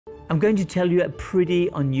I'm going to tell you a pretty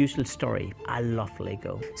unusual story. I love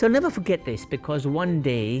Lego. So I'll never forget this, because one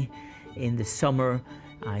day in the summer,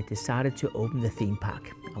 I decided to open the theme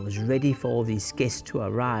park. I was ready for all these guests to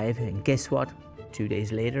arrive, and guess what? 2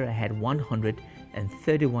 days later, I had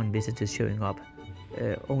 131 visitors showing up.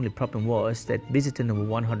 Only problem was that visitor number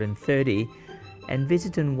 130 and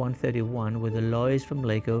visitor 131 were the lawyers from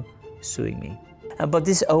Lego suing me. But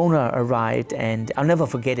this owner arrived, and I'll never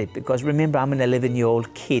forget it, because remember, I'm an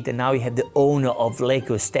 11-year-old kid, and now you have the owner of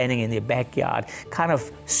Lego standing in your backyard. Kind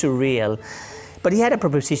of surreal. But he had a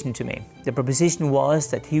proposition to me. The proposition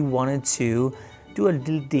was that he wanted to do a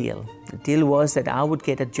little deal. The deal was that I would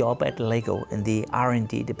get a job at Lego in the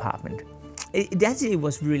R&D department. It actually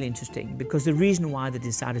was really interesting, because the reason why they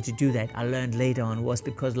decided to do that, I learned later on, was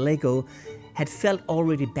because Lego had felt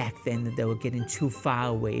already back then that they were getting too far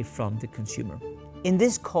away from the consumer. In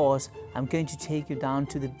this course, I'm going to take you down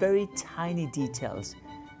to the very tiny details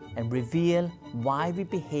and reveal why we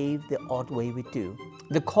behave the odd way we do.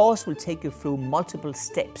 The course will take you through multiple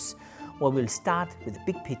steps, where we'll start with the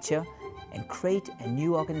big picture and create a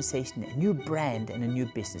new organization, a new brand, and a new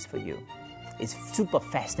business for you. It's super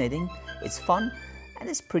fascinating, it's fun, and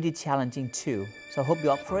it's pretty challenging too. So I hope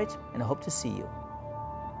you're up for it, and I hope to see you.